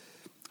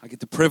I get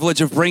the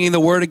privilege of bringing the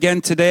word again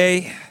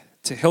today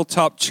to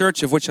Hilltop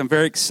Church, of which I'm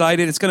very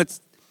excited. It's going to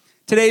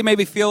today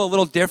maybe feel a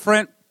little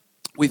different.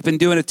 We've been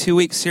doing a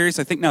 2-week series,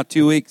 I think now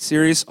 2-week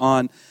series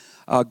on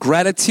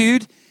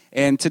gratitude,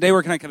 and today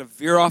we're going to kind of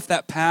veer off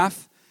that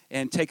path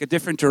and take a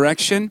different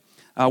direction.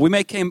 We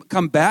may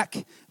come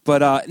back,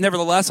 but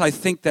nevertheless, I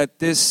think that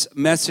this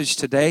message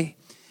today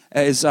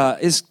is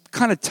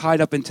kind of tied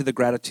up into the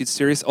gratitude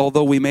series,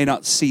 although we may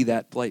not see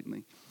that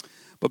blatantly.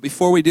 But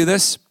before we do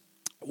this,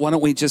 why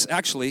don't we just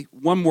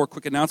one more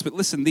quick announcement.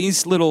 Listen,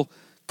 these little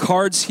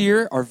cards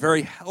here are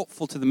very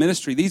helpful to the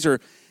ministry. These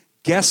are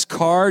guest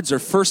cards or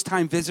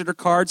first-time visitor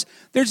cards.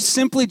 They're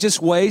simply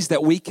just ways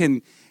that we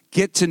can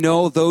get to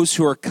know those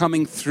who are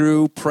coming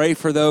through, pray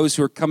for those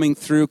who are coming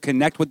through,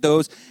 connect with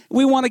those.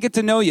 We want to get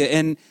to know you.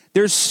 And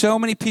there's so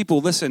many people,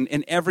 listen,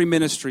 in every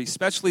ministry,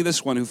 especially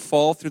this one, who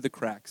fall through the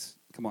cracks.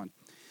 Come on.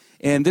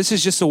 And this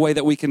is just a way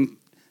that we can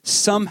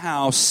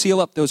somehow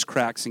seal up those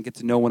cracks and get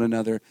to know one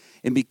another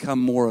and become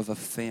more of a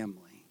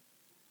family.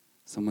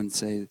 Someone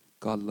say,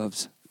 God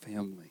loves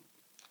family.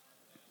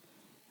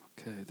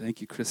 Okay, thank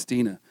you,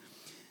 Christina.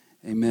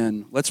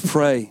 Amen. Let's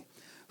pray.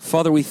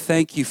 Father, we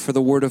thank you for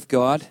the word of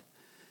God.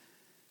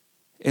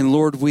 And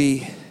Lord,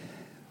 we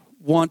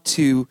want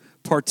to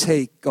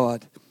partake,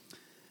 God,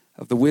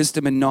 of the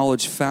wisdom and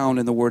knowledge found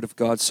in the word of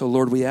God. So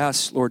Lord, we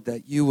ask, Lord,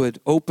 that you would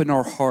open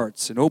our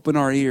hearts and open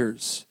our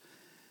ears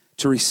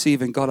to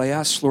receive. And God, I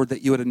ask, Lord,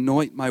 that you would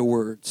anoint my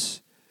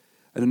words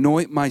and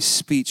anoint my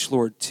speech,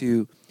 Lord,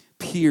 to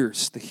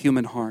pierce the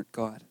human heart,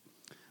 God.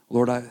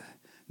 Lord,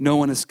 no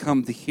one has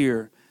come to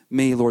hear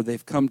me, Lord.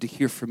 They've come to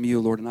hear from you,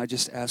 Lord. And I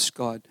just ask,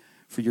 God,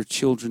 for your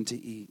children to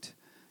eat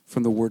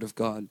from the word of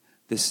God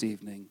this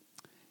evening.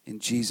 In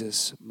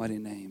Jesus' mighty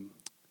name,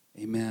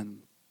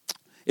 amen.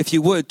 If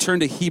you would, turn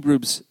to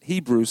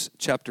Hebrews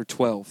chapter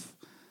 12.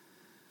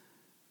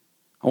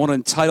 I want to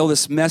entitle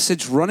this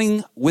message,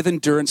 Running with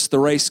Endurance, the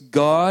Race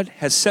God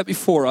Has Set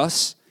Before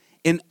Us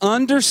in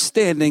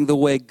Understanding the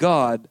Way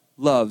God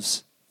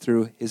Loves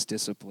Through His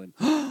Discipline.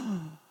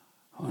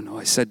 Oh no,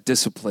 I said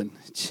discipline.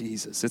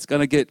 Jesus, it's going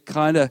to get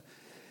kind of,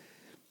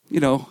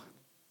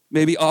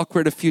 maybe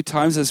awkward a few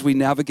times as we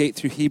navigate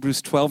through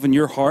Hebrews 12 in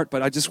your heart,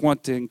 but I just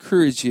want to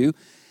encourage you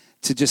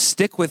to just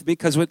stick with me,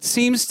 because what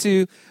seems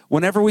to,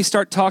 whenever we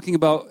start talking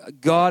about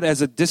God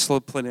as a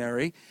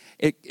disciplinary,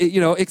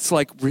 it's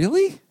like,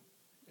 really?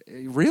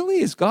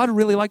 Really? Is God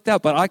really like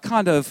that? But I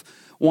kind of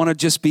want to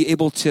just be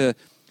able to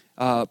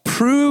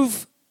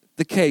prove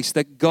the case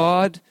that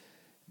God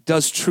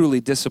does truly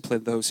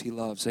discipline those he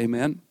loves.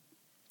 Amen?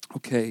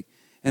 Okay.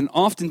 And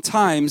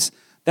oftentimes,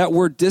 that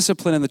word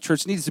discipline in the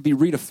church needs to be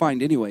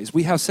redefined anyways.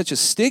 We have such a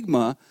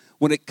stigma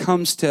when it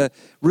comes to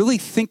really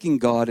thinking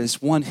God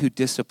as one who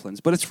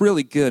disciplines. But it's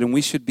really good, and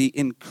we should be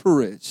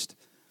encouraged,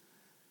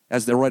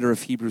 as the writer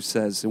of Hebrews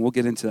says. And we'll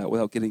get into that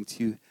without getting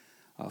too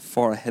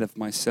far ahead of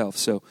myself.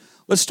 So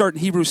let's start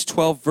in Hebrews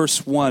 12,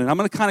 verse 1. And I'm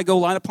going to kind of go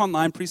line upon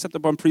line, precept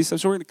upon precept.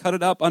 So we're going to cut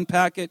it up,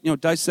 unpack it,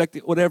 dissect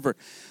it, whatever.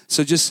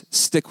 So just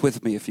stick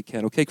with me if you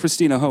can. Okay,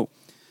 Christina, ho.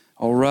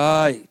 All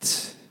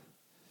right.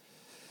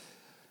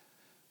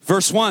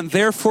 Verse 1,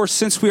 therefore,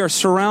 since we are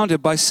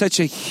surrounded by such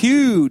a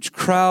huge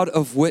crowd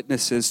of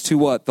witnesses to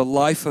what? The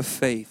life of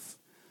faith.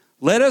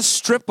 Let us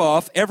strip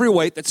off every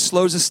weight that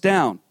slows us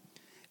down.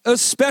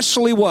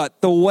 Especially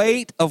what? The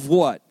weight of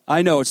what?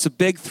 I know, it's a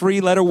big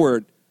 3-letter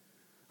word.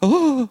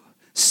 Oh,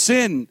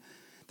 sin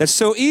that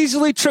so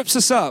easily trips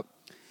us up.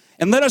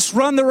 And let us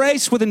run the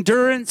race with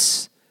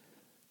endurance.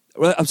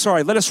 Let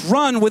us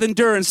run with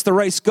endurance the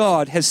race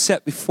God has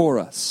set before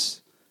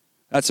us.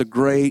 That's a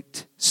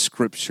great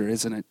scripture,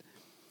 isn't it?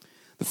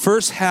 The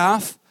first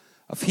half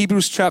of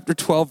Hebrews chapter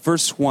 12,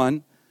 verse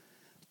 1,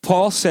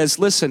 Paul says,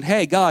 listen,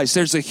 hey guys,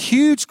 there's a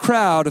huge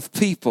crowd of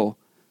people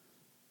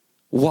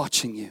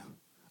watching you,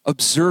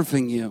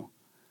 observing you.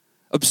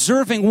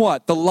 Observing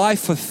what? The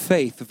life of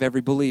faith of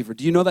every believer.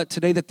 Do you know that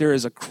today that there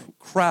is a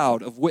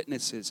crowd of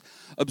witnesses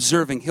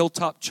observing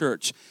Hilltop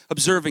Church,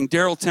 observing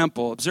Darrell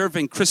Temple,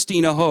 observing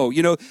Christina Ho?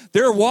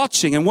 They're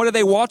watching, and what are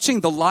they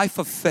watching? The life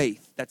of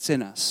faith that's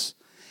in us.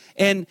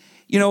 And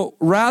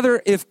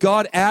rather if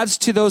God adds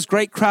to those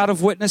great crowd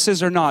of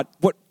witnesses or not.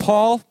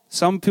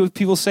 Some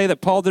people say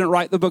that Paul didn't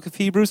write the book of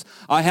Hebrews.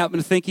 I happen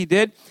to think he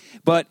did.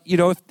 But,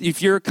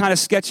 if you're kind of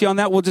sketchy on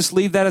that, we'll just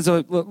leave that as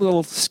a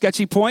little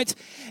sketchy point.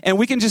 And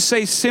we can just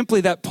say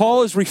simply that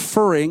Paul is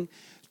referring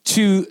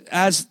to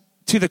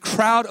the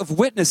crowd of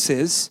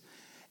witnesses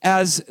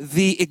as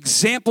the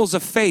examples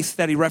of faith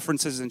that he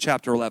references in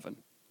chapter 11.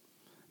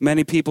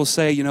 Many people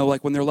say,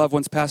 like when their loved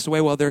ones passed away,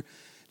 well, they're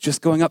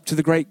just going up to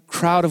the great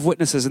crowd of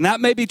witnesses. And that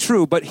may be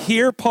true, but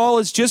here Paul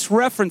is just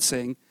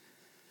referencing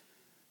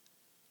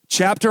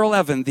chapter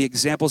 11, the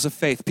examples of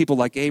faith, people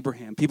like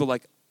Abraham, people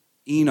like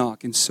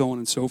Enoch, and so on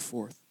and so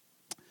forth.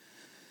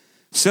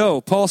 So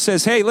Paul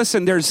says, hey,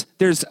 listen, there's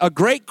a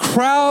great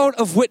crowd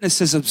of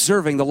witnesses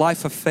observing the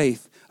life of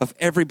faith of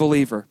every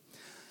believer.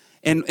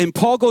 And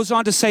Paul goes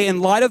on to say,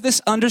 in light of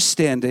this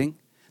understanding,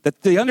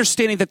 that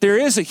there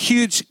is a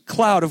huge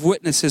cloud of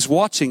witnesses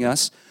watching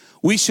us,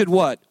 we should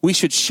what? We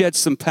should shed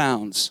some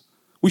pounds.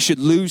 We should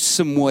lose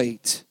some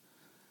weight.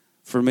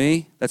 For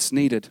me, that's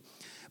needed.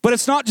 But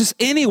it's not just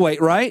any weight,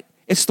 right?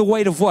 It's the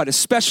weight of what?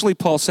 Especially,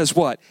 Paul says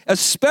what?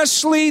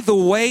 Especially the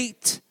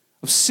weight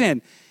of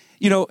sin.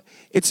 You know,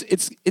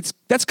 it's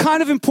that's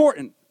kind of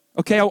important.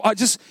 Okay,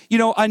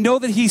 I know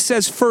that he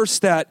says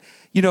first that,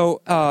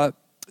 that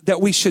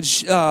we should,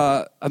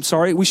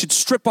 we should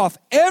strip off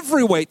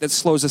every weight that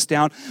slows us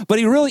down, but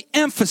he really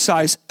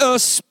emphasized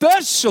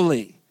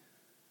especially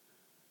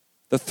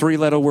the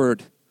three-letter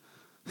word,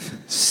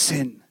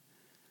 sin.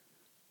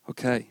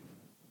 Okay.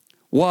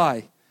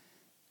 Why?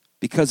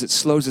 Because it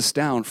slows us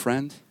down,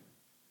 friend.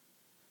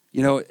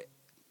 You know,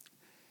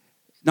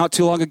 not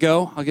too long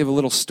ago, I'll give a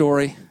little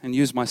story and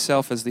use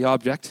myself as the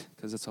object,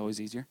 because it's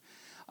always easier.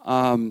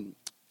 Iron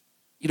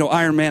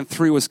Man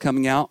 3 was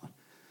coming out.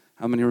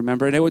 How many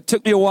remember? And it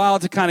took me a while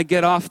to kind of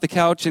get off the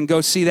couch and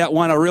go see that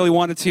one. I really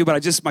wanted to,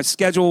 but my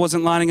schedule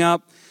wasn't lining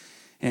up.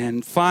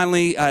 And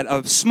finally, at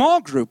a small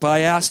group, I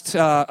asked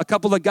a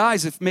couple of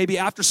guys if maybe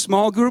after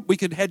small group we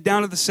could head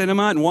down to the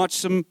cinema and watch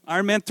some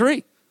Iron Man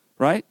 3,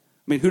 right?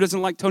 I mean, who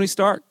doesn't like Tony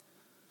Stark?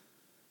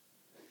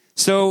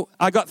 So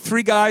I got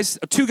two guys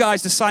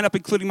to sign up,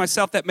 including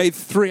myself. That made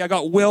 3. I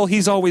got Will,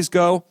 he's always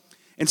go.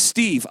 And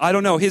Steve, I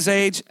don't know, his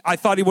age, I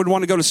thought he would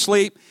want to go to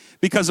sleep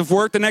because of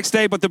work the next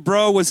day, but the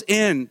bro was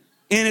in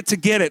it to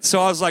get it.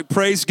 So I was like,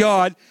 praise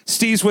God,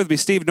 Steve's with me.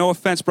 Steve, no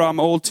offense, bro, I'm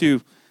old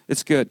too.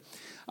 It's good.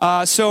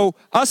 So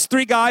us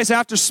 3 guys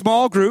after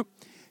small group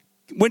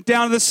went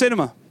down to the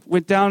cinema,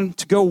 went down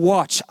to go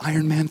watch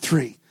Iron Man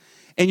 3.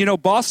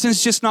 And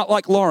Boston's just not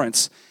like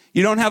Lawrence.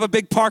 You don't have a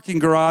big parking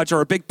garage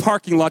or a big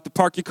parking lot to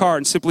park your car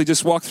and simply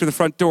just walk through the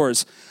front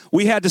doors.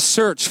 We had to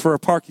search for a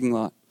parking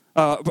lot,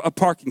 a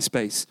parking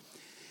space.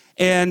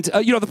 And,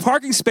 the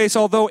parking space,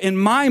 although in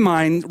my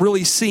mind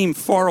really seemed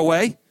far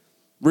away,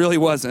 really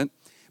wasn't.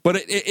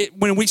 But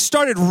when we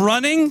started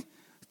running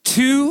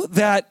to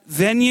that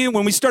venue,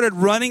 when we started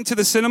running to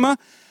the cinema,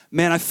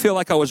 man, I feel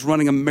like I was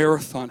running a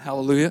marathon.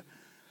 Hallelujah.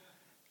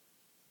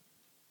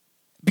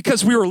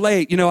 Because we were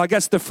late, I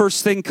guess the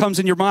first thing comes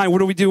in your mind, what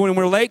do we do when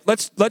we're late?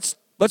 Let's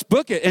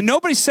book it. And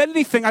nobody said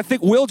anything. I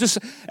think Will just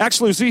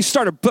actually, he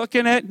started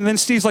booking it. And then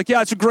Steve's like,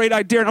 yeah, it's a great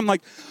idea. And I'm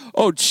like,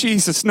 oh,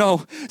 Jesus,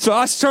 no. So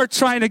I start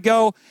trying to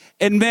go.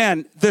 And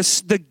man,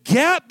 the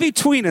gap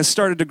between us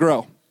started to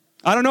grow.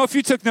 I don't know if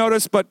you took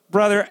notice, but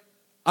brother,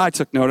 I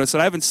took notice.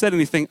 And I haven't said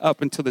anything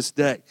up until this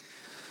day.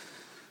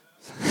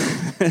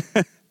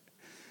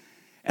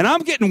 And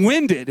I'm getting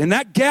winded, and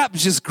that gap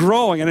is just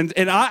growing.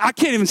 And I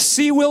can't even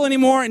see Will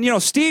anymore.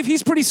 And, Steve,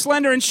 he's pretty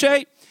slender in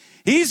shape.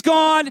 He's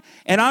gone,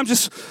 and I'm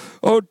just,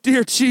 oh,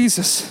 dear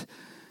Jesus.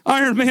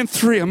 Iron Man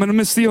 3, I'm going to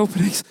miss the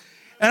openings.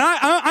 And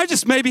I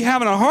just may be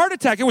having a heart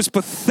attack. It was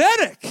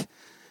pathetic.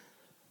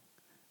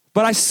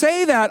 But I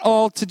say that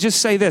all to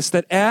just say this,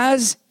 that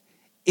as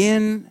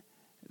in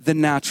the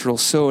natural,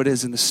 so it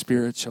is in the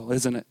spiritual,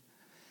 isn't it?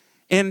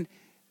 And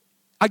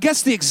I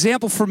guess the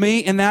example for me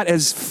in that,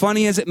 as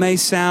funny as it may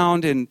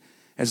sound and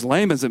as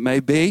lame as it may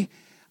be,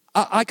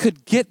 I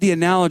could get the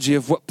analogy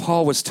of what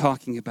Paul was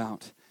talking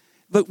about.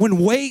 But when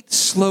weight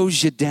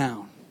slows you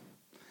down,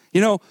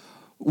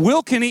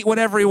 Will can eat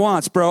whatever he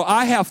wants, bro.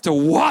 I have to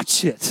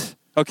watch it,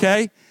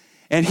 okay?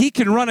 And he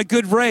can run a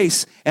good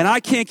race, and I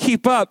can't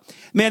keep up.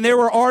 Man, they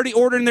were already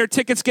ordering their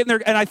tickets,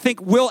 and I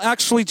think Will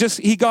actually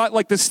he got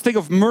like this thing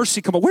of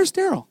mercy come up. Where's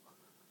Daryl?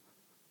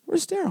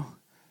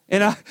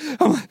 And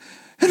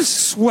I'm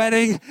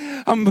sweating.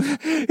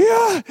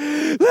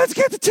 Let's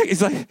get the ticket.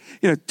 He's like,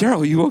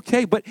 Daryl, are you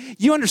okay? But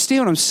you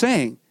understand what I'm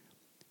saying.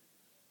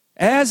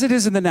 As it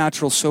is in the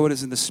natural, so it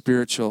is in the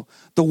spiritual.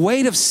 The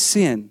weight of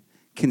sin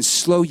can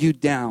slow you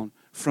down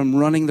from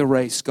running the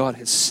race God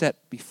has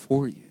set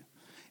before you.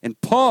 And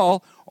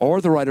Paul,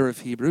 or the writer of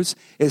Hebrews,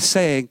 is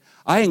saying,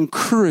 I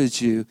encourage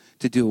you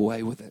to do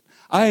away with it.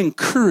 I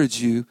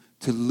encourage you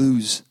to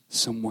lose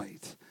some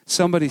weight.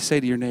 Somebody say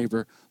to your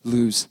neighbor,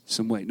 lose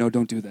some weight. No,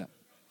 don't do that.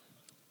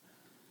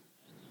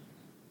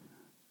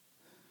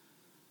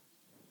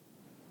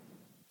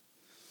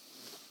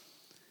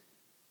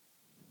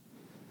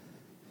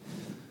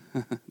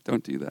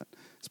 Don't do that,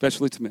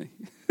 especially to me.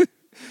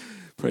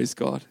 Praise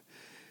God.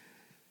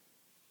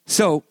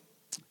 So,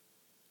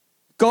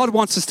 God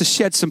wants us to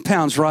shed some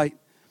pounds, right?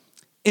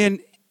 And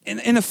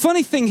the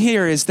funny thing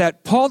here is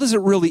that Paul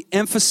doesn't really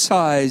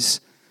emphasize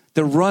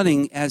the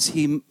running as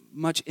he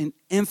much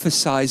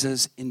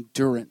emphasizes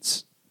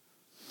endurance.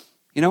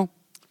 Man,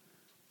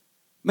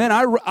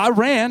 I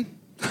ran.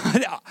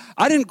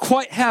 I didn't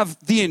quite have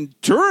the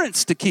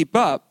endurance to keep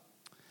up,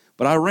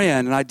 but I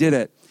ran and I did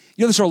it.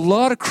 There's a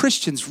lot of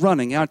Christians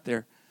running out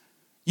there.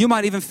 You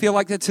might even feel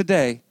like that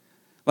today,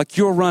 like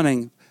you're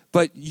running,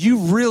 but you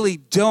really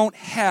don't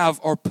have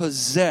or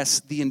possess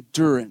the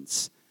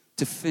endurance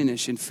to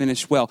finish and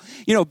finish well.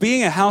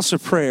 Being a house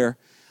of prayer,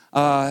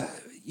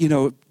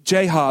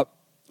 J-Hop,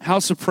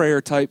 house of prayer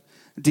type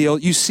deal,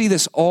 you see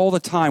this all the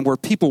time where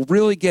people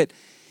really get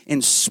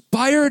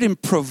inspired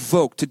and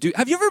provoked to do.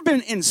 Have you ever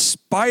been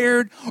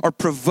inspired or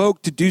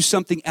provoked to do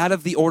something out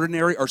of the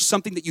ordinary or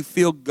something that you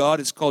feel God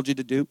has called you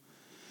to do?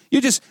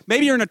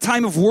 Maybe you're in a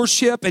time of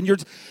worship and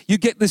you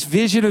get this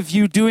vision of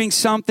you doing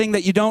something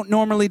that you don't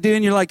normally do.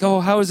 And you're like, oh,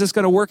 how is this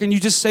going to work? And you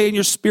just say in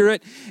your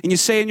spirit and you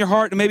say in your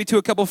heart and maybe to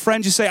a couple of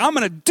friends, you say, I'm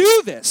going to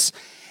do this.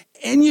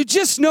 And you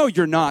just know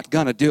you're not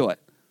going to do it.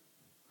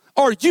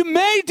 Or you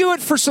may do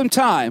it for some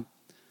time,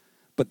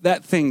 but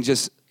that thing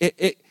just,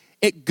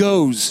 it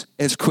goes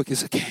as quick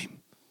as it came.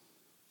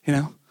 You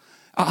know,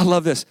 I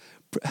love this.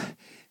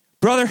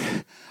 Brother,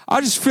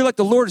 I just feel like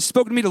the Lord has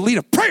spoken to me to lead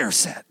a prayer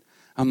set.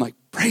 I'm like,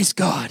 praise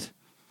God.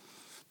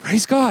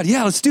 Praise God.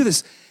 Yeah, let's do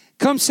this.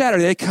 Come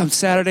Saturday. They come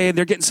Saturday and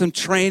they're getting some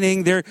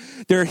training.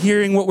 They're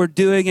hearing what we're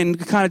doing and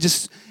kind of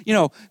just,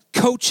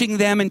 coaching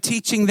them and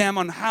teaching them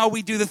on how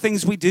we do the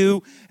things we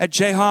do at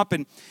J-Hop.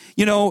 And,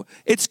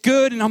 it's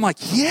good. And I'm like,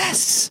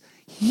 yes,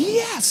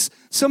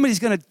 somebody's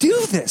going to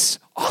do this.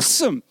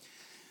 Awesome.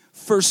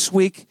 First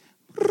week,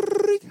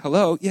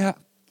 hello, yeah,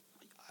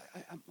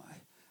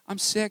 I'm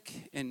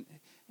sick. And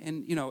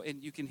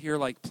you can hear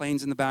like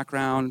planes in the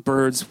background,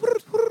 birds,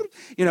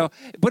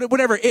 but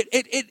whatever.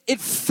 It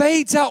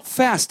fades out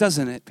fast,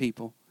 doesn't it,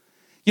 people?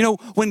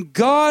 When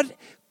God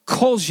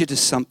calls you to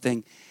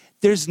something,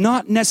 you're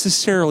not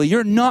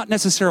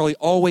necessarily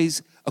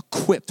always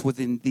equipped with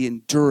the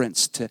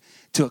endurance to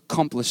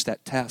accomplish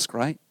that task,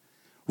 right?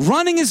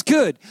 Running is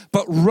good,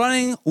 but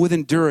running with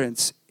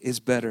endurance is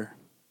better.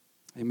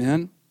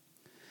 Amen?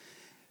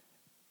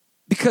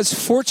 Because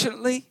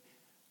fortunately,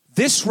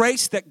 this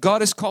race that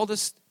God has called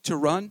us to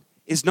run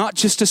is not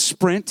just a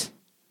sprint.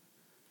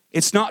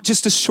 It's not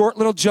just a short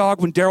little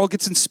jog when Daryl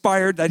gets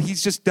inspired that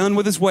he's just done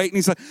with his weight and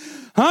he's like,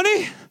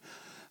 honey,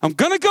 I'm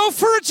going to go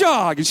for a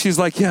jog. And she's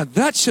like, yeah,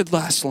 that should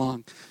last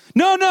long.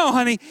 No,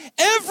 honey,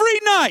 every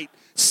night,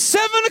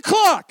 7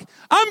 o'clock,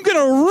 I'm going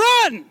to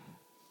run.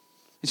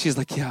 And she's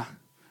like, yeah,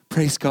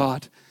 praise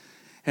God.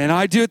 And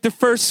I do it the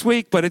first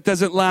week, but it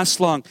doesn't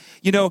last long.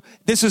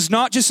 This is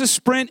not just a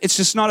sprint. It's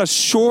just not a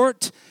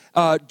short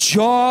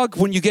jog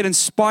when you get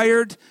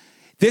inspired.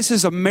 This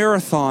is a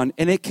marathon,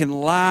 and it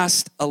can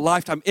last a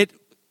lifetime. It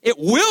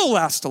will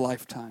last a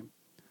lifetime.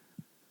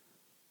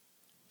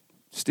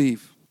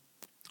 Steve,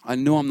 I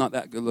know I'm not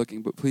that good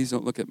looking, but please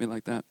don't look at me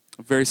like that.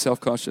 I'm very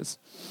self-cautious.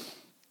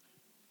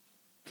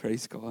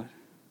 Praise God.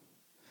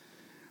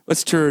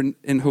 Let's turn,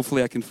 and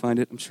hopefully I can find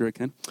it. I'm sure I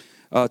can.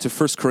 To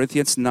 1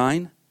 Corinthians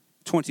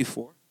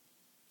 9:24.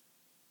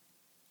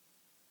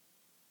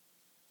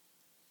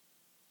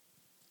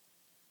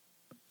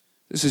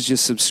 This is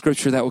just some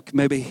scripture that will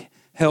maybe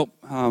help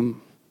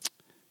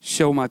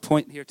show my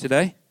point here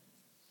today.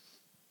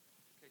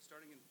 Okay,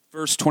 starting in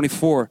verse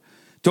 24.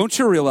 Don't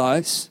you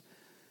realize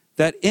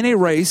that in a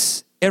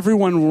race,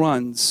 everyone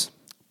runs,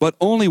 but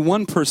only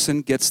one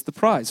person gets the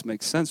prize?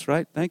 Makes sense,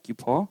 right? Thank you,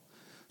 Paul.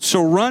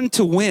 So run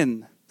to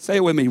win. Say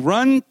it with me.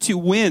 Run to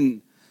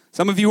win.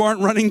 Some of you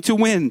aren't running to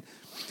win.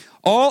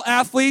 All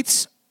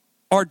athletes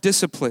are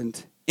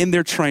disciplined in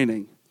their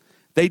training.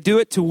 They do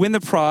it to win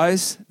the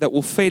prize that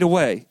will fade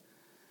away.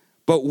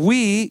 But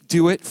we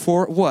do it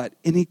for what?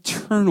 An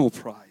eternal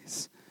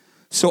prize.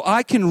 So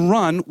I can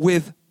run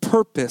with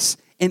purpose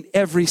in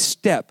every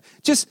step.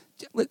 Just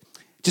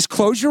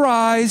close your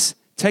eyes.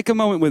 Take a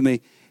moment with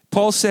me.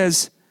 Paul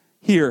says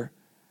here,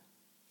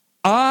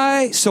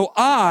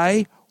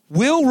 I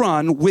will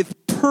run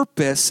with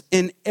purpose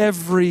in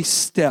every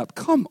step.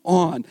 Come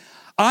on.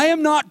 I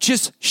am not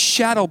just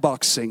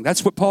shadowboxing.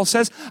 That's what Paul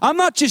says. I'm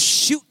not just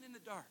shooting in the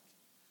dark.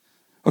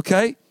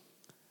 Okay?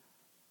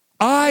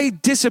 I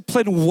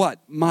discipline what?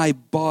 My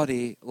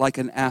body like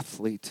an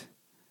athlete.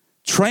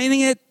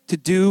 Training it to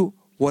do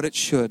what it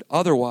should.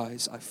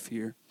 Otherwise, I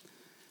fear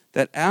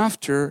that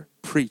after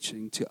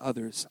preaching to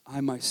others,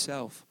 I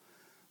myself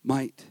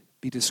might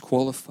be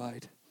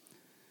disqualified.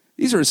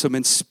 These are some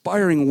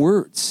inspiring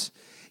words.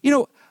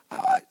 We'll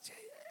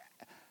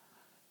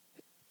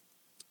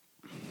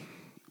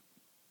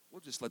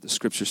just let the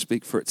scripture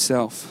speak for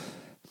itself.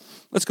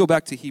 Let's go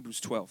back to Hebrews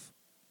 12.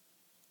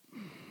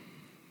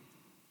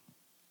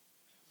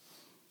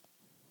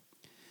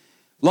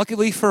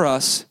 Luckily for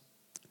us,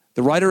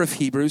 the writer of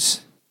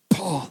Hebrews,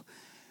 Paul,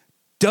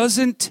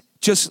 doesn't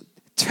just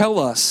tell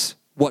us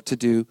what to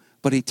do,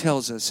 but he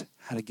tells us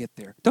how to get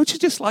there. Don't you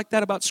just like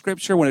that about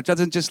Scripture when it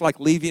doesn't just like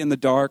leave you in the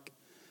dark?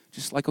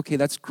 Just like, okay,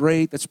 that's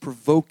great, that's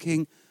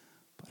provoking,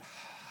 but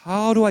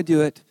how do I do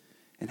it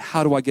and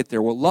how do I get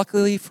there? Well,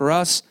 luckily for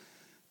us,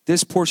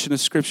 this portion of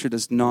Scripture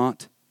does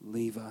not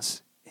leave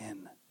us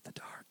in the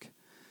dark.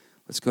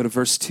 Let's go to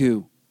verse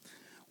 2.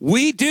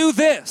 We do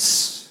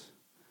this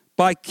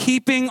by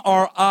keeping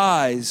our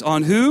eyes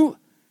on who?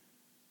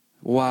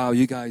 Wow,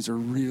 you guys are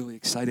really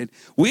excited.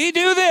 We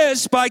do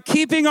this by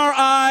keeping our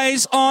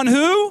eyes on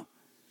who?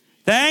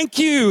 Thank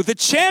you. The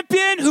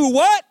champion who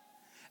what?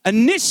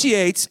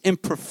 Initiates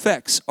and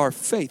perfects our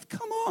faith.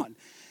 Come on.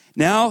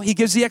 Now he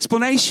gives the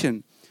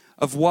explanation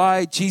of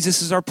why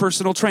Jesus is our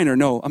personal trainer.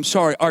 No, I'm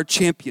sorry, our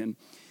champion.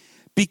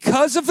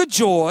 Because of the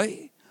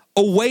joy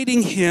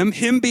awaiting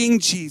him being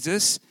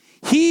Jesus,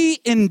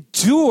 he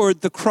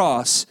endured the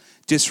cross,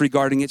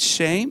 disregarding its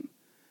shame.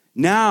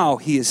 Now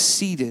he is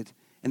seated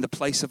in the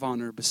place of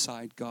honor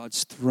beside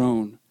God's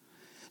throne.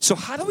 So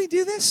how do we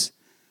do this?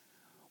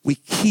 We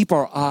keep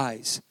our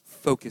eyes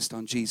focused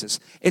on Jesus.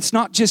 It's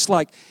not just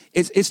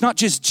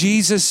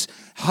Jesus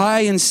high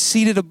and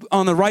seated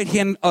on the right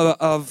hand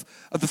of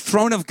the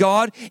throne of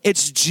God.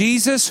 It's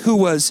Jesus who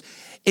was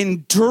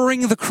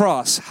enduring the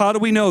cross. How do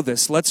we know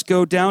this? Let's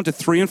go down to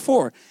 3 and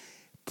 4.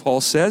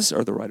 Paul says,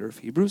 or the writer of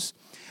Hebrews,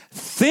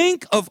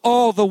 think of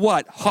all the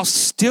what?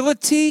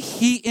 Hostility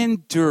he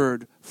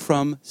endured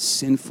from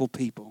sinful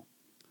people.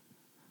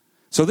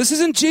 So this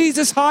isn't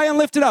Jesus high and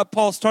lifted up.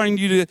 Paul's trying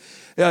to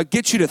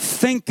get you to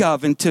think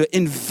of and to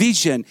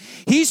envision.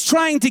 He's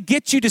trying to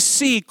get you to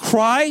see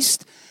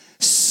Christ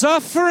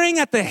suffering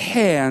at the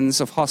hands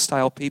of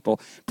hostile people.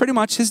 Pretty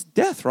much his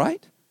death,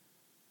 right?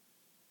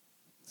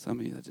 Some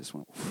of you that just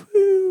went,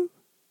 whew.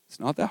 It's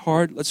not that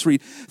hard. Let's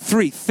read.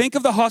 3, think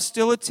of the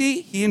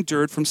hostility he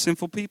endured from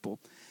sinful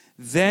people.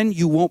 Then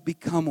you won't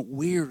become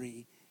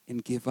weary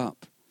and give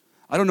up.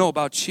 I don't know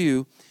about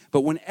you,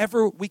 but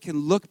whenever we can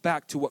look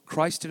back to what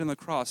Christ did on the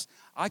cross,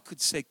 I could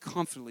say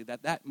confidently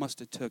that must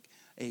have took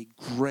a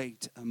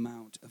great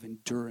amount of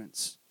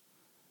endurance.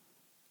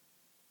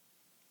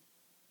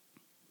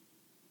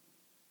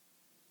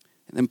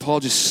 And then Paul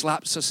just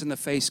slaps us in the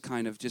face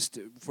kind of just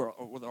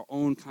with our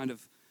own kind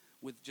of,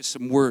 with just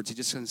some words. He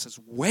just kind of says,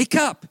 wake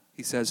up.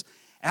 He says,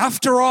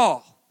 after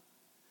all,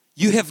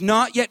 you have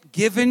not yet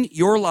given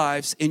your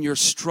lives in your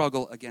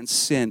struggle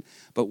against sin,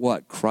 but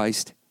what?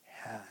 Christ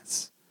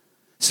has.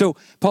 So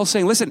Paul's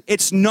saying, listen,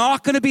 it's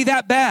not going to be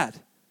that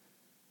bad.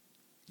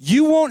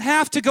 You won't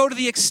have to go to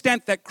the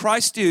extent that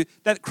Christ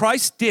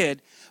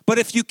did, but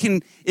if you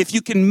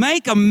can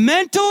make a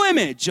mental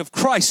image of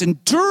Christ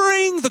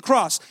enduring the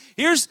cross,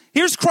 here's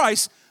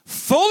Christ,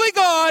 fully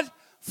God,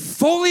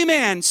 fully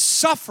man,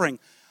 suffering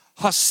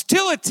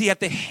hostility at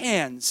the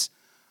hands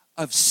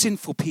of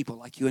sinful people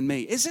like you and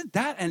me. Isn't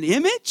that an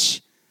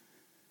image?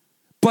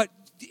 But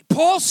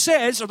Paul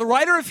says, or the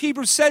writer of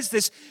Hebrews says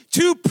this,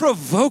 to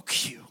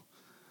provoke you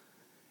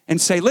and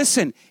say,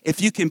 listen,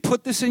 if you can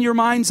put this in your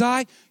mind's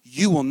eye,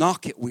 you will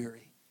not get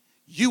weary.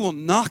 You will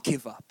not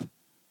give up.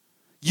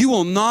 You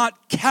will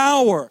not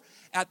cower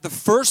at the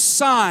first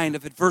sign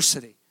of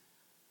adversity.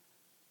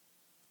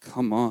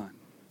 Come on.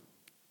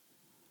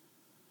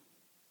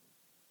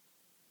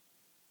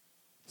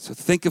 So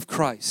think of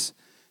Christ.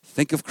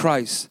 Think of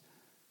Christ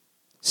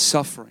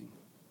suffering.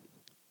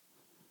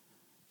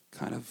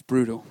 Kind of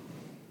brutal,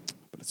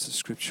 but it's the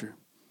scripture.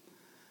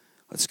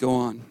 Let's go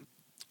on.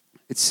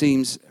 It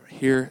seems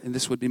here, and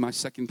this would be my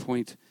second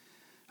point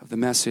of the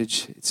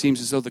message, it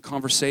seems as though the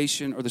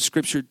conversation or the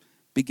scripture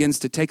begins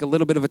to take a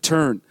little bit of a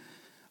turn.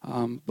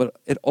 But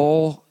it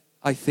all,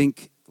 I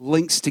think,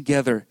 links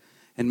together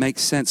and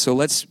makes sense. So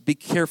let's be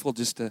careful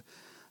just to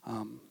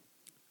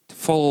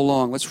follow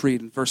along. Let's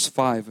read in verse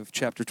 5 of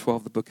chapter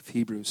 12, the book of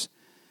Hebrews.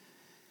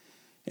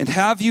 And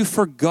have you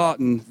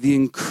forgotten the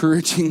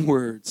encouraging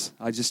words?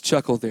 I just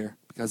chuckle there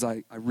because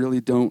I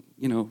really don't,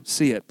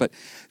 see it. But,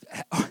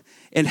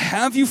 and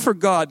have you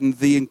forgotten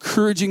the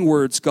encouraging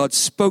words God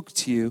spoke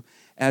to you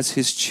as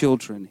his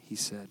children, he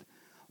said.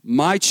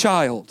 My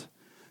child,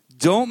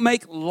 don't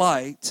make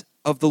light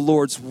of the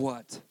Lord's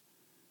what?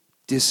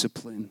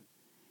 Discipline.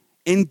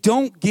 And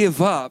don't give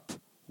up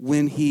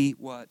when he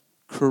what?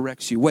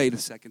 Corrects you. Wait a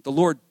second. The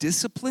Lord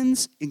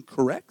disciplines and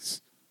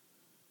corrects?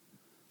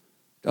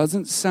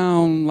 Doesn't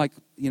sound like,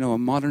 a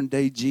modern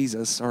day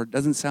Jesus, or it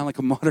doesn't sound like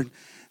a modern,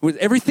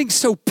 everything's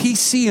so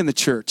PC in the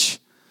church.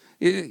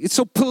 It's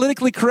so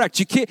politically correct.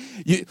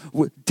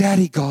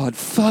 Daddy God,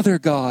 Father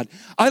God.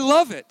 I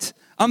love it.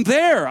 I'm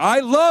there. I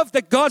love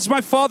that God's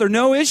my Father.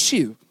 No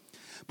issue.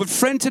 But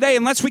friend, today,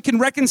 unless we can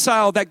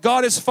reconcile that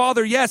God is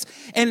Father, yes.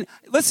 And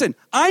listen,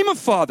 I'm a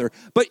father.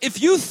 But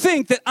if you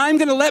think that I'm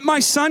going to let my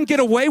son get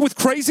away with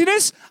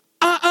craziness,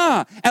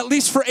 at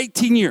least for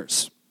 18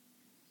 years.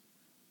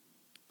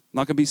 I'm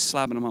not going to be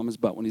slapping him on his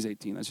butt when he's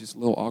 18. That's just a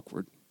little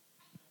awkward.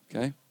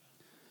 Okay?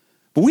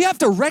 But we have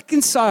to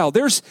reconcile.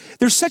 There's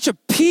such a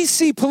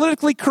PC,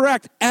 politically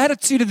correct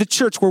attitude of the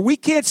church where we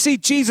can't see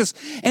Jesus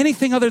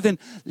anything other than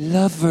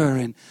lover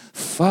and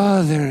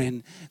Father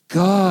and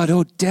God,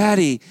 oh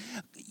Daddy.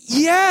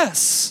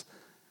 Yes.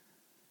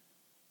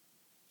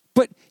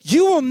 But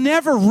you will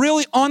never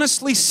really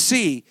honestly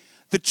see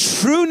the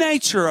true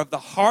nature of the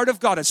heart of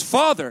God as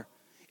Father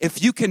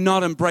if you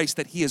cannot embrace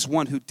that he is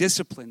one who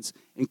disciplines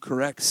and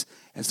corrects,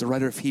 as the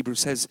writer of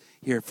Hebrews says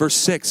here. Verse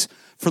 6,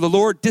 for the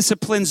Lord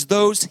disciplines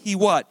those he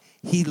what?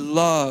 He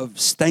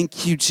loves.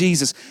 Thank you,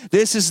 Jesus.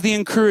 This is the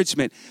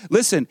encouragement.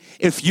 Listen,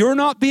 if you're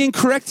not being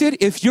corrected,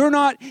 if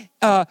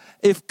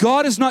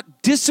God is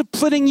not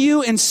disciplining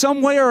you in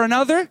some way or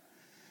another,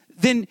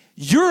 then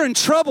you're in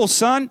trouble,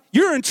 son.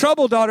 You're in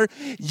trouble, daughter.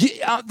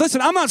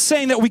 Listen, I'm not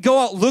saying that we go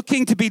out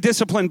looking to be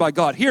disciplined by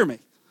God. Hear me.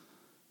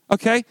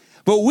 Okay?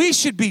 But we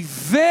should be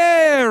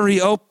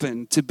very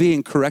open to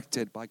being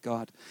corrected by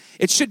God.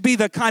 It should be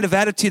the kind of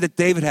attitude that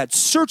David had.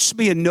 Search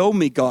me and know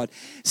me, God.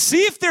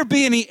 See if there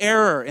be any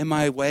error in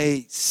my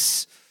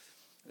ways.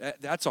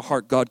 That's a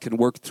heart God can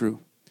work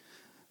through.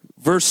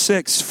 Verse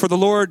 6, for the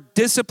Lord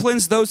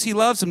disciplines those he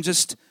loves. I'm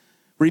just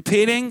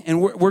repeating,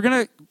 and we're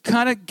going to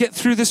kind of get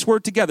through this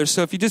word together.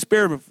 So if you just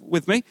bear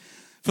with me.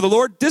 For the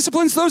Lord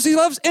disciplines those he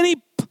loves, and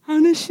he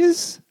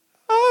punishes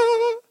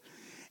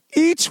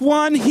each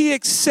one he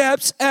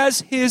accepts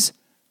as his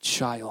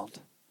child.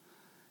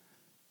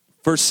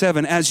 Verse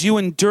 7, as you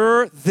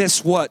endure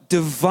this what?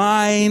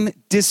 Divine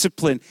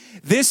discipline.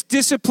 This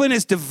discipline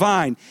is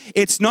divine.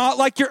 It's not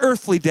like your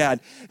earthly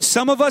dad.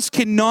 Some of us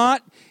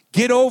cannot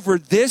get over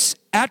this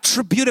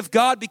attribute of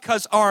God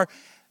because our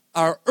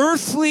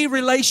earthly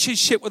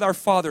relationship with our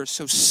Father is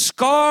so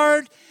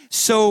scarred, it's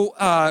so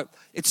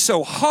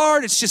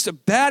hard, it's just a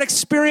bad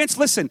experience.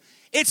 Listen,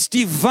 it's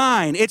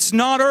divine, it's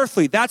not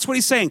earthly. That's what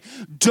he's saying.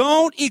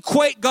 Don't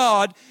equate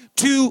God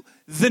to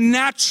the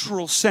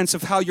natural sense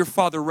of how your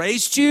father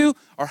raised you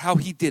or how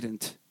he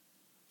didn't.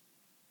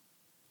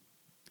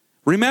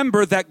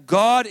 Remember that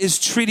God is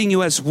treating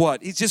you as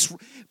what?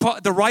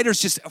 The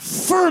writer's just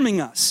affirming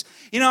us.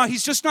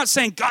 He's just not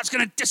saying God's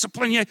going to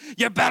discipline you.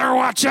 You better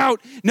watch out.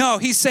 No,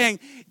 he's saying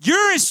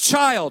you're his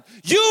child.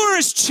 You are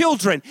his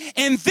children.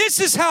 And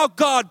this is how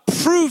God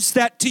proves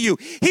that to you.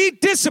 He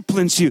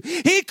disciplines you.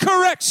 He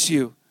corrects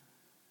you.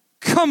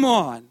 Come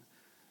on.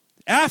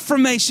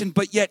 Affirmation,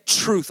 but yet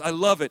truth. I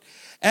love it.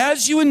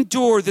 As you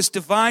endure this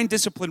divine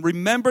discipline,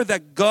 remember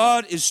that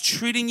God is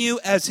treating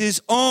you as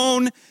his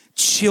own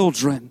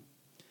children.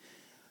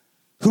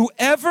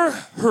 Whoever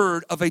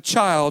heard of a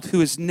child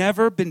who has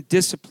never been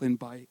disciplined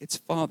by its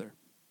father?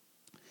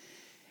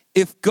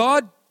 If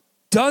God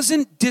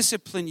doesn't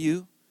discipline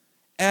you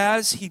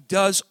as he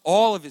does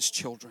all of his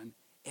children,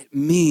 it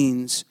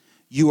means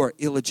you are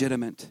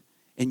illegitimate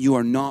and you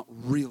are not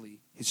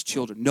really his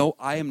children. No,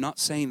 I am not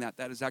saying that.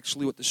 That is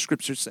actually what the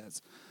scripture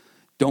says.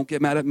 Don't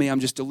get mad at me. I'm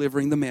just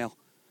delivering the mail.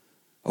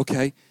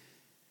 Okay?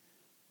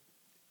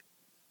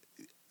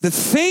 The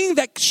thing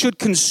that should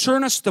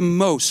concern us the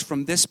most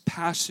from this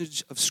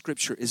passage of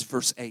Scripture is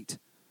verse 8.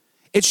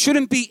 It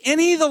shouldn't be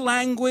any of the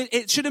language,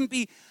 it shouldn't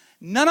be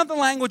none of the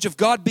language of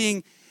God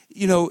being,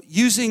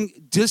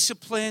 using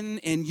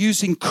discipline and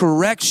using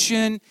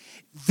correction.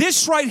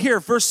 This right here,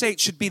 verse 8,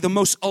 should be the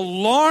most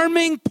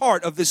alarming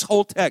part of this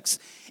whole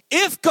text.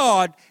 If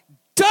God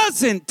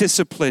doesn't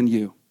discipline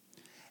you,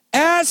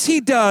 as he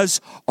does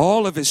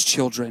all of his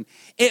children,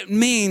 it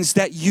means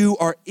that you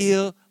are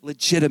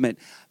illegitimate.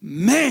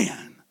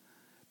 Man!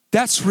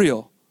 That's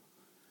real.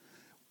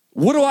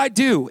 What do I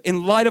do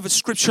in light of a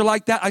scripture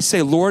like that? I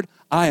say, Lord,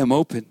 I am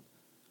open.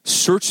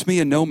 Search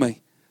me and know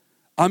me.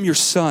 I'm your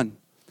son.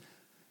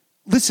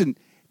 Listen,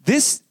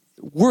 this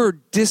word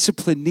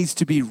discipline needs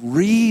to be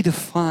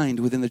redefined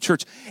within the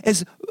church.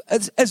 As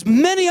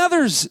many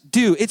others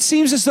do. It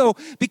seems as though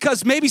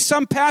because maybe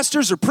some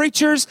pastors or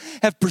preachers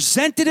have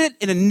presented it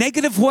in a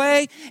negative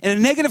way, in a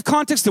negative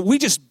context, that we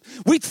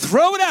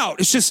throw it out.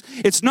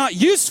 It's not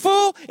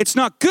useful. It's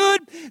not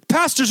good.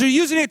 Pastors are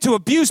using it to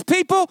abuse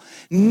people.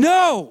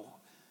 No.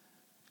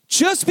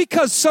 Just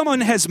because someone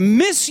has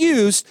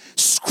misused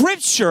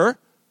scripture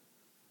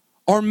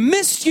or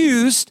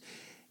misused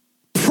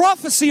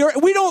prophecy, or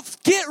we don't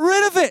get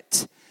rid of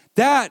it.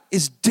 That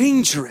is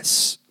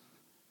dangerous.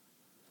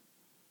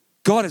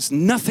 God is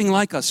nothing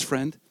like us,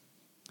 friend.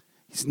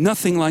 He's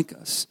nothing like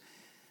us.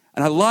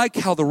 And I like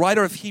how the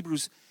writer of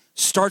Hebrews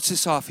starts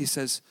this off. He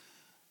says,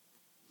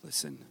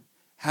 listen,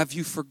 have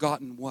you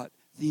forgotten what?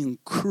 The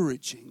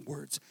encouraging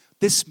words.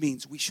 This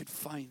means we should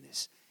find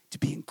this to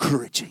be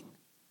encouraging.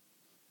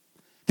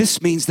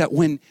 This means that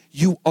when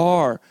you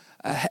are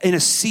in a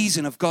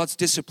season of God's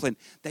discipline,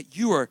 that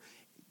you are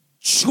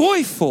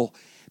joyful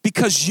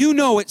because you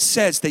know it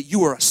says that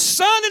you are a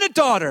son and a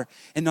daughter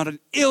and not an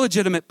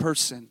illegitimate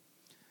person.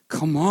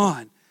 Come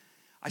on.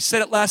 I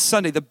said it last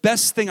Sunday. The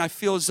best thing I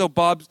feel as though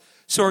Bob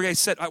Sorge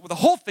said, the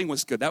whole thing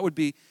was good. That would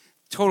be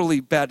totally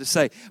bad to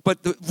say.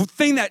 But the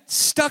thing that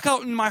stuck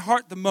out in my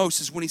heart the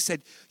most is when he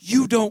said,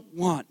 you don't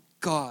want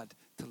God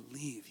to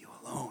leave you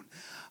alone.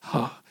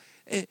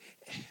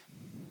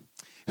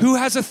 Who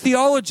has a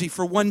theology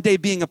for one day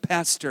being a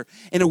pastor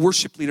and a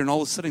worship leader and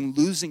all of a sudden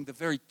losing the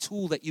very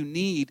tool that you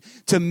need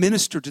to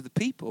minister to the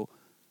people?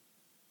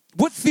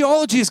 What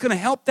theology is going to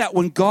help that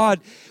when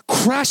God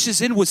crashes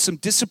in with some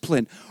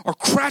discipline or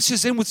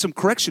crashes in with some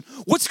correction?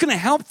 What's going to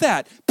help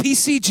that?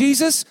 PC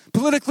Jesus?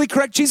 Politically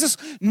correct Jesus?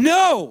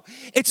 No.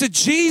 It's a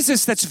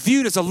Jesus that's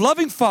viewed as a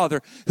loving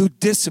father who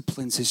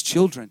disciplines his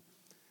children.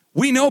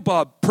 We know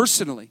Bob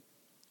personally.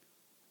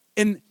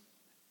 And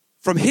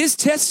from his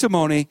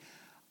testimony,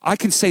 I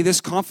can say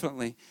this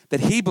confidently, that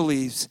he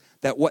believes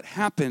that what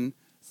happened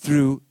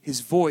through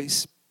his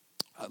voice,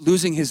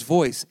 losing his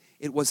voice,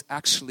 it was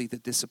actually the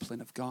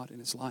discipline of God in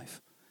his life.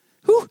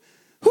 Who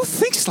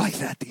thinks like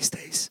that these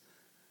days?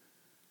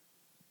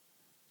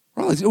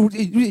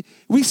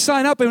 We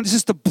sign up and it's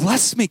just the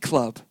bless me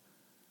club.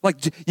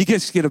 Like you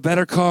just get a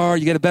better car,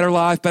 you get a better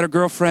life, better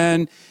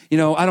girlfriend, I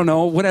don't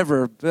know,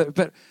 whatever,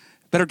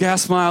 better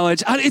gas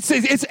mileage.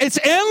 It's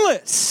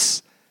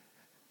endless.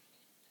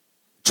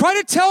 Try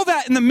to tell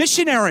that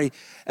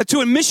to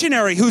a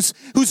missionary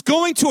who's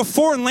going to a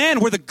foreign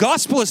land where the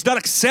gospel is not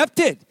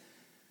accepted.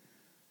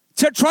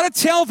 To try to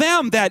tell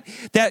them that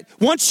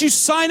once you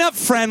sign up,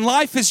 friend,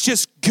 life is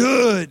just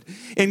good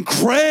and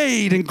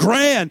great and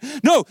grand.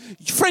 No,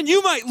 friend,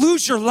 you might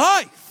lose your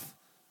life.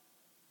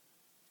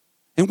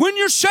 And when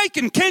you're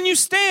shaken, can you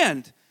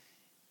stand?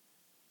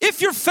 If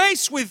you're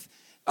faced with,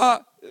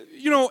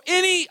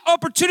 any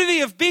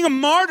opportunity of being a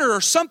martyr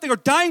or something or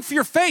dying for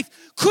your faith,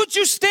 could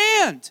you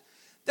stand?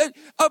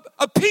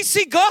 A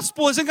PC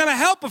gospel isn't going to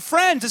help a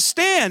friend to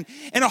stand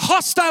in a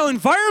hostile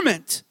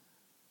environment.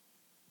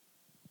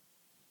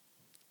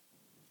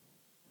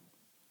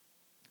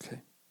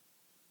 Okay.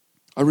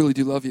 I really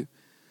do love you.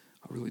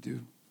 I really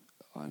do.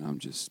 And I'm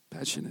just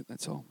passionate,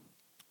 that's all.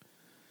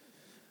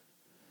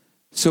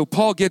 So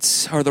Paul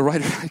the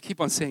writer, I keep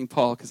on saying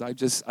Paul because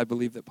I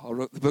believe that Paul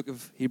wrote the book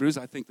of Hebrews.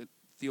 I think that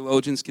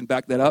theologians can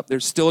back that up.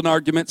 There's still an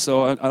argument,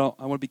 so I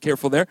want to be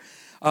careful there.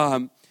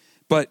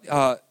 But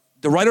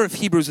the writer of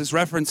Hebrews is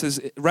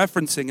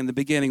referencing in the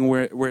beginning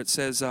where it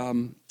says,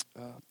 have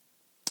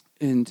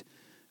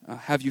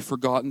you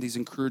forgotten these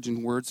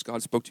encouraging words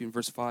God spoke to you in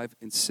verse 5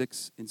 and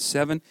 6 and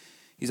 7?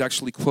 He's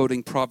actually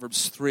quoting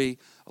Proverbs 3,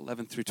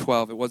 11 through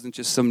 12. It wasn't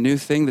just some new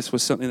thing. This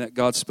was something that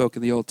God spoke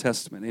in the Old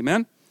Testament.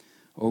 Amen?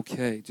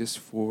 Okay, just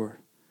for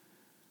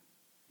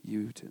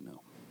you to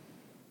know.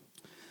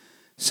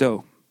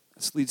 So,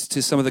 this leads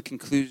to some of the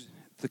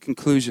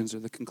conclusions or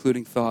the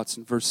concluding thoughts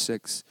in verse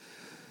 6.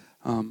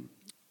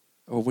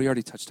 We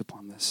already touched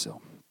upon this,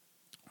 so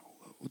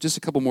just a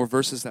couple more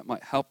verses that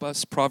might help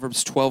us.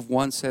 Proverbs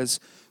 12:1 says,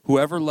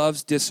 whoever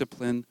loves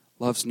discipline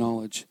loves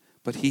knowledge,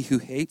 but he who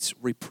hates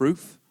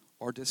reproof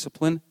or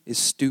discipline is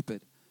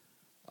stupid.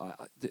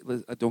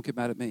 Don't get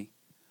mad at me.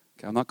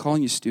 Okay, I'm not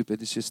calling you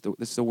stupid. It's just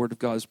this is the word of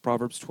God. It's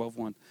Proverbs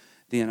 12:1,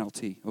 the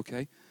NLT.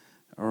 Okay,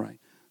 all right.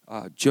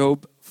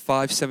 Job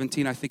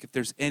 5:17. I think if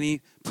there's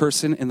any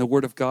person in the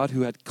Word of God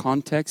who had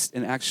context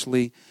and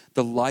actually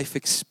the life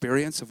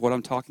experience of what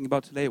I'm talking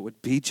about today, it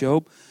would be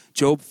Job.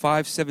 Job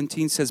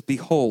 5:17 says,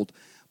 "Behold,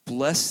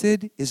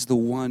 blessed is the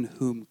one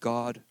whom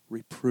God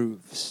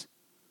reproves,"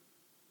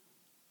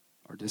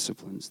 or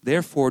disciplines.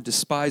 "Therefore,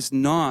 despise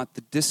not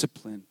the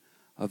discipline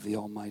of the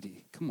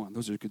Almighty." Come on,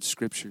 those are good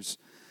scriptures.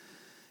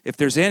 If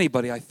there's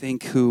anybody, I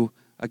think, who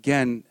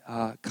again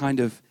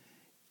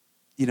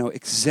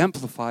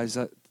exemplifies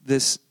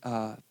this,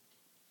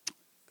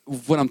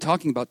 what I'm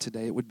talking about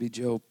today, it would be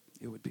Job.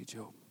 It would be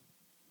Job.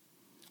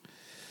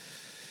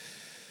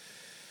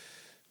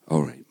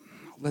 All right,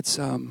 let's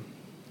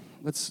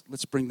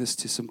bring this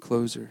to some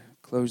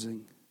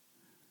closing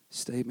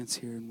statements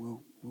here, and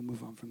we'll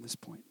move on from this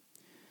point.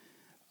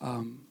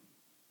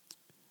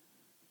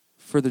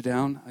 Further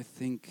down, I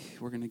think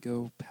we're going to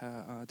go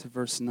to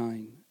verse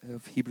 9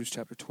 of Hebrews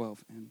chapter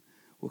 12, and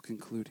we'll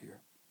conclude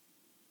here.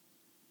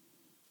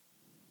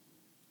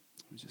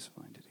 Let me just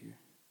find it here.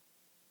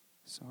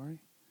 Sorry.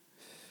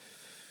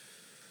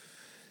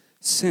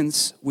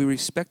 "Since we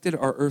respected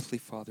our earthly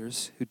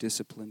fathers who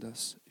disciplined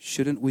us,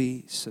 shouldn't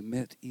we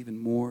submit even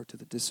more to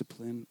the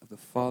discipline of the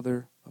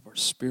Father of our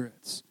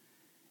spirits,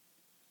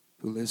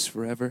 who lives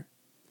forever?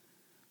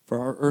 For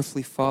our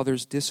earthly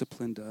fathers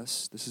disciplined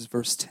us," this is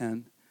verse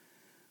 10,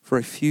 "for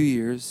a few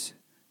years,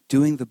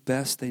 doing the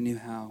best they knew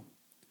how.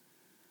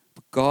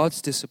 But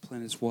God's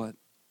discipline is what?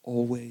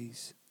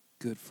 Always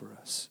good for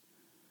us,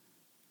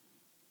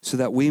 so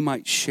that we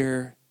might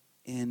share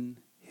in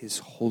His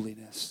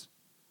holiness."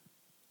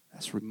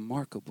 That's a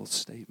remarkable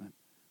statement.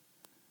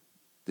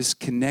 This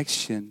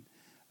connection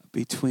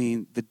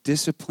between the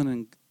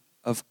discipline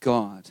of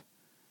God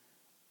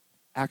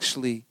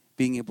actually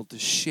being able to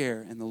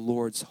share in the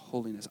Lord's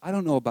holiness. I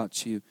don't know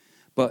about you,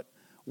 but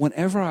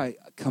whenever I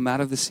come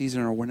out of the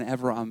season or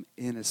whenever I'm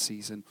in a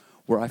season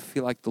where I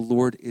feel like the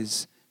Lord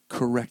is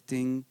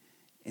correcting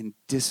and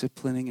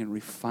disciplining and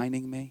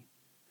refining me,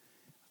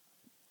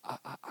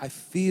 I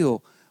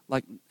feel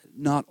like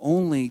not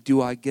only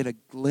do I get a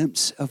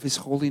glimpse of His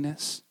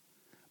holiness,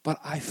 but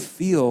I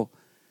feel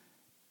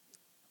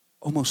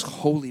almost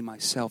holy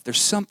myself. There's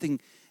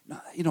something,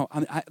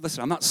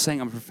 listen, I'm not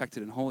saying I'm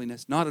perfected in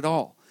holiness, not at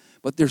all.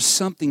 But there's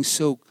something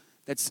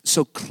that's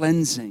so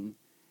cleansing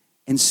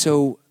and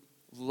so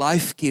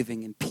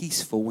life-giving and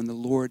peaceful when the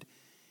Lord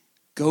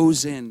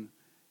goes in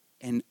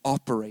and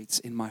operates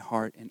in my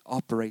heart and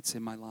operates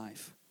in my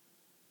life.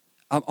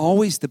 I'm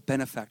always the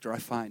benefactor, I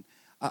find.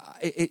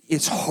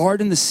 It's hard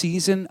in the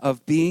season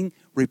of being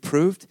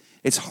reproved.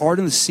 It's hard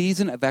in the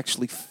season of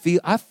actually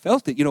I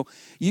felt it.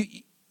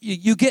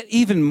 You get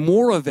even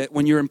more of it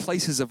when you're in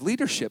places of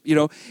leadership.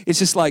 It's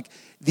just like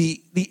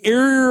the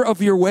error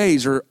of your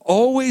ways are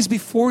always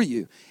before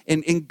you.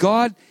 And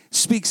God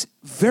speaks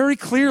very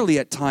clearly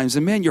at times.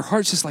 And man, your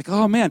heart's just like,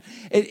 oh man.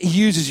 He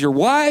uses your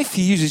wife.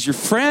 He uses your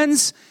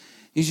friends.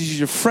 He uses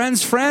your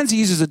friends' friends. He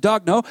uses a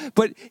dog. No,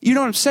 but you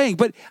know what I'm saying.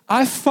 But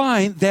I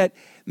find that,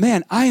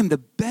 man, I am the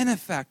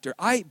benefactor.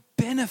 I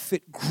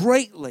benefit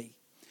greatly.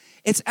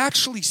 It's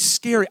actually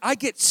scary. I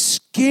get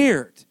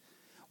scared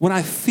when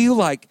I feel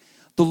like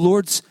the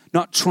Lord's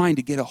not trying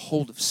to get a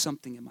hold of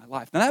something in my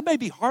life. Now, that may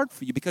be hard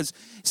for you because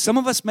some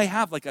of us may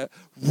have like a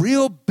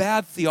real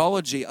bad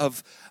theology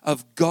of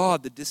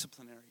God, the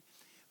disciplinary.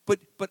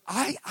 But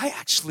I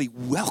actually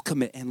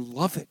welcome it and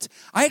love it.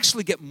 I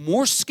actually get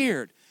more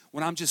scared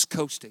when I'm just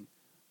coasting.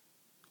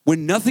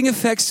 When nothing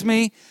affects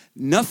me,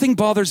 nothing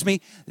bothers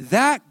me,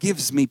 that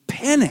gives me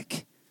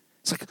panic.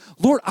 It's like,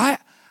 Lord, I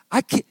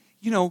can't,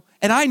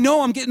 and I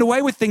know I'm getting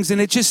away with things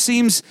and it just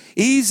seems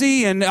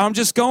easy and I'm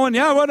just going,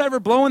 yeah, whatever,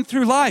 blowing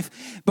through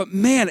life. But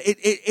man,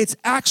 it's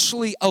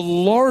actually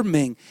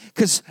alarming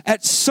because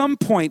at some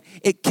point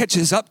it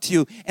catches up to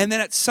you. And then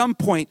at some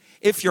point,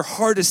 if your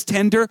heart is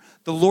tender,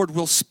 the Lord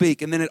will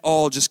speak and then it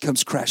all just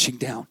comes crashing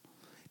down.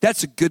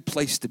 That's a good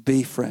place to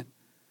be, friend.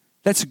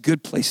 That's a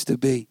good place to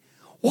be.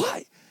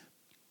 Why?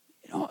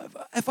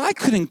 If I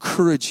could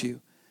encourage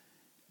you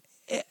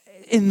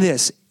in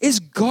this, is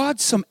God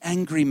some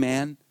angry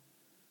man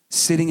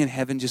sitting in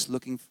heaven just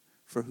looking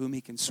for whom he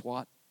can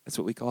swat? That's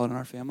what we call it in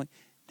our family.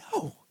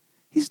 No,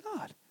 he's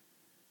not.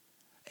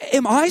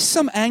 Am I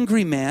some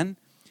angry man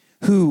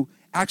who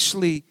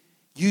actually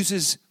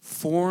uses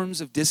forms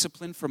of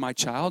discipline for my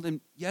child?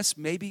 And yes,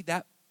 maybe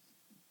that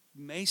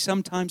may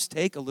sometimes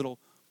take a little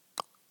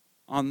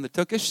on the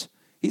tookish.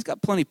 He's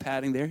got plenty of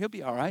padding there. He'll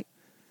be all right.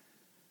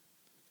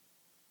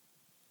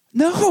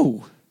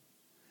 No.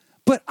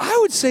 But I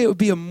would say it would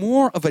be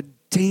more of a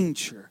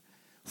danger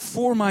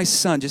for my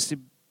son just to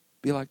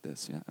be like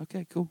this. Yeah,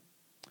 okay, cool.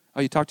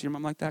 Oh, you talk to your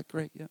mom like that?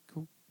 Great, yeah,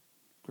 cool.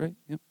 Great,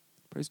 yep,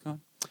 praise God.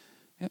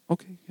 Yeah,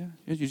 okay, yeah.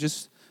 You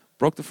just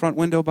broke the front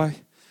window by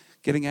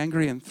getting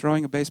angry and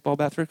throwing a baseball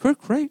bat through it.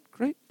 Great,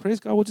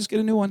 praise God, we'll just get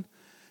a new one.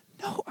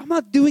 No, I'm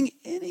not doing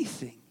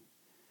anything.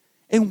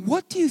 And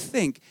what do you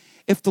think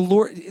if the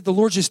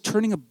Lord's just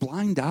turning a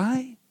blind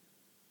eye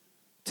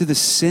to the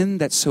sin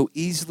that so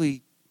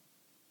easily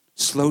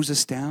slows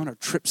us down or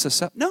trips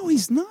us up? No,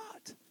 he's not.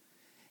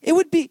 It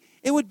would be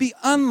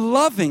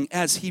unloving,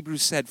 as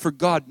Hebrews said, for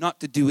God not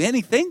to do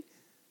anything.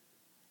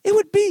 It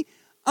would be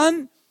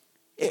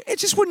it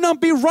just would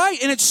not be right,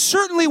 and it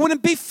certainly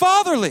wouldn't be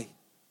fatherly.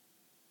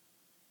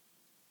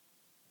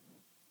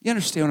 You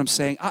understand what I'm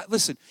saying?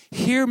 Listen,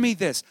 hear me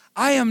this.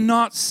 I am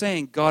not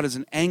saying God is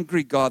an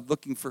angry God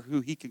looking for who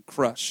he can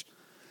crush.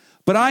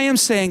 But I am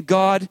saying,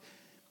 God,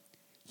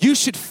 you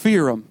should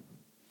fear him.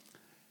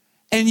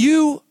 And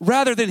you,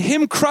 rather than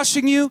him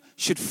crushing you,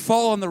 should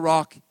fall on the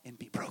rock and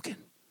be broken.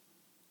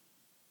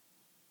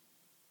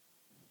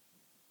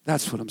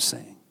 That's what I'm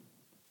saying.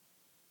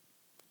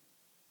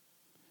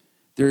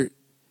 We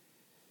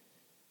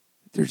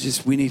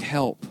need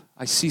help.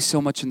 I see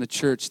so much in the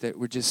church that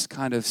we're just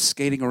kind of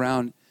skating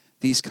around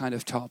these kind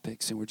of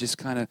topics, and we're just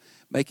kind of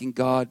making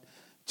God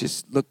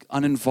just look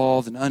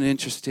uninvolved and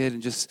uninterested,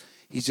 and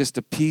he's just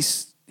a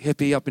peace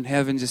hippie up in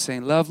heaven just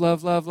saying love,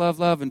 love, love, love,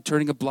 love, and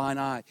turning a blind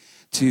eye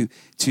to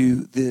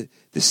the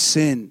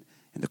sin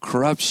and the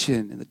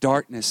corruption and the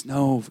darkness.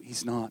 No,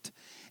 he's not.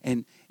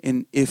 And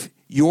if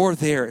you're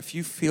there, if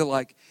you feel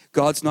like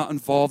God's not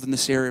involved in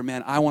this area,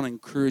 man, I want to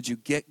encourage you,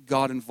 get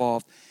God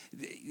involved.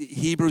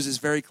 Hebrews is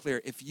very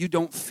clear. If you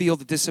don't feel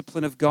the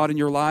discipline of God in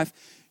your life,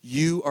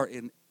 you are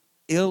an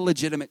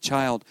illegitimate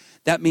child.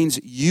 That means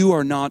you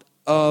are not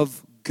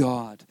of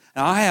God.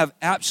 And I have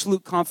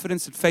absolute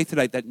confidence and faith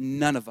today that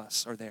none of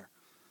us are there.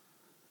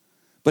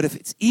 But if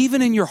it's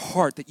even in your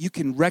heart that you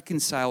can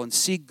reconcile and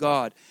see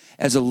God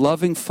as a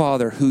loving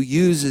Father who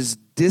uses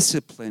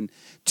discipline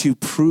to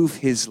prove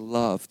his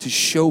love, to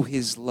show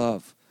his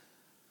love,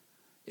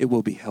 it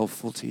will be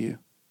helpful to you.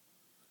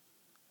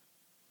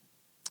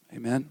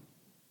 Amen.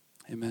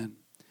 Amen.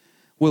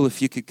 Will,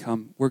 if you could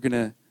come, we're going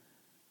to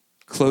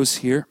close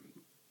here.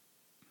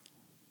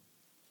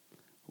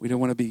 We don't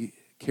want to be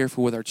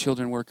careful with our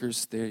children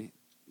workers.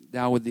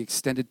 Now with the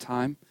extended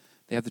time,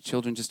 they have the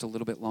children just a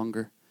little bit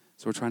longer.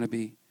 So we're trying to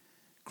be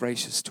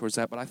gracious towards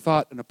that. But I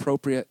thought an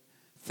appropriate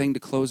thing to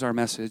close our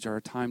message, our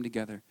time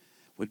together,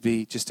 would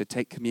be just to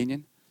take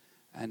communion.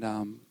 And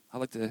I'd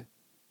like to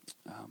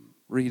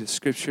read a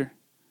scripture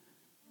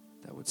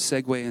that would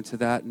segue into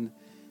that. And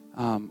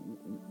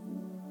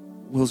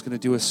Will's going to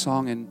do a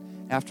song.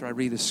 And after I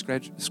read the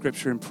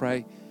scripture and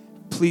pray,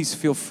 please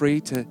feel free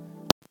to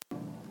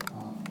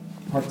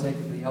partake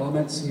of the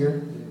elements here.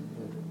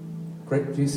 The grape juice.